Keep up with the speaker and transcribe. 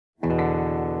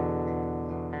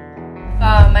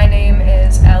My name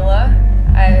is Ella.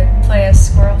 I play as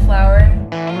Squirrel Flower.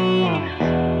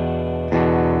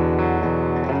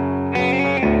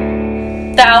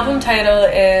 The album title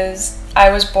is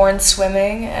I Was Born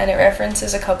Swimming, and it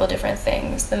references a couple different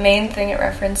things. The main thing it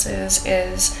references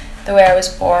is the way I was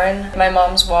born. My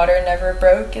mom's water never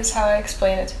broke is how I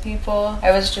explain it to people.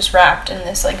 I was just wrapped in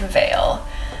this like veil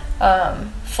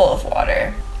full of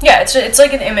water. Yeah, it's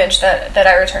like an image that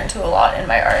I return to a lot in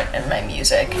my art and my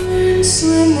music.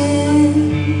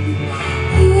 Swimming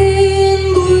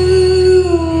in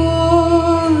blue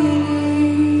water,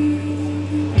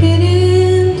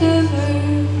 didn't ever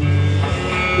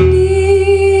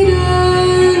need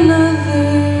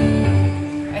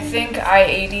another. I think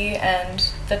I-80 and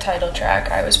the title track,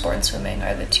 I Was Born Swimming,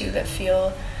 are the two that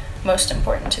feel most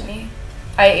important to me.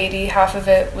 I-80, half of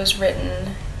it was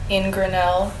written in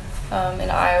Grinnell, in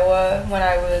Iowa, when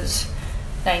I was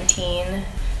 19,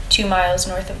 2 miles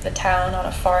north of the town on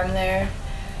a farm there.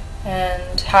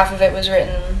 And half of it was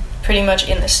written pretty much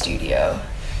in the studio,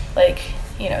 like,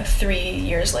 3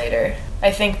 years later.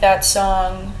 I think that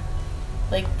song,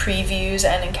 like, previews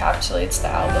and encapsulates the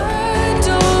album. I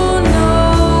don't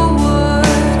know what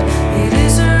it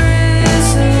is or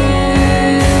isn't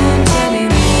anymore.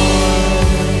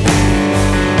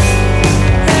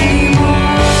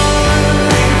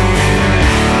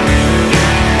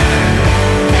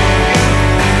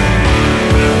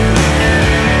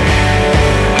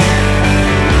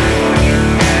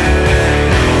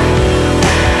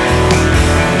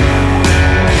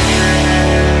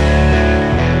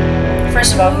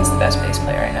 First of all, he's the best bass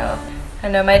player I know. I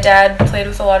know my dad played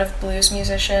with a lot of blues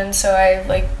musicians, so I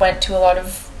went to a lot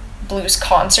of blues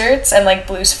concerts and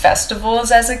blues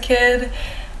festivals as a kid,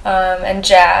 and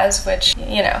jazz, which,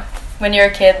 when you're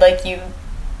a kid, you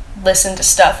listen to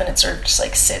stuff and it sort of just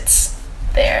sits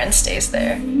there and stays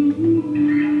there.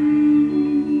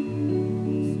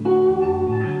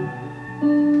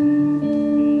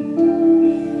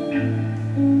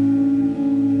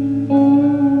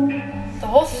 The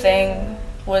whole thing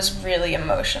was really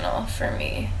emotional for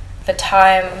me. The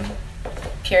time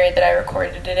period that I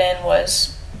recorded it in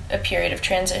was a period of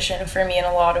transition for me in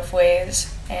a lot of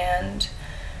ways, and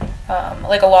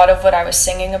a lot of what I was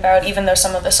singing about, even though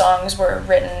some of the songs were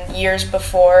written years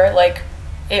before,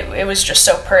 it was just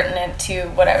so pertinent to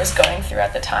what I was going through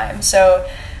at the time. So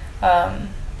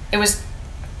it was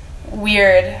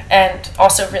weird and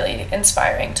also really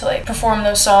inspiring to perform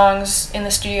those songs in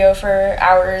the studio for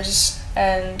hours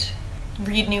and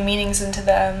read new meanings into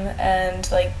them and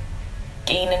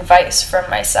gain advice from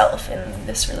myself in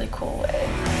this really cool way.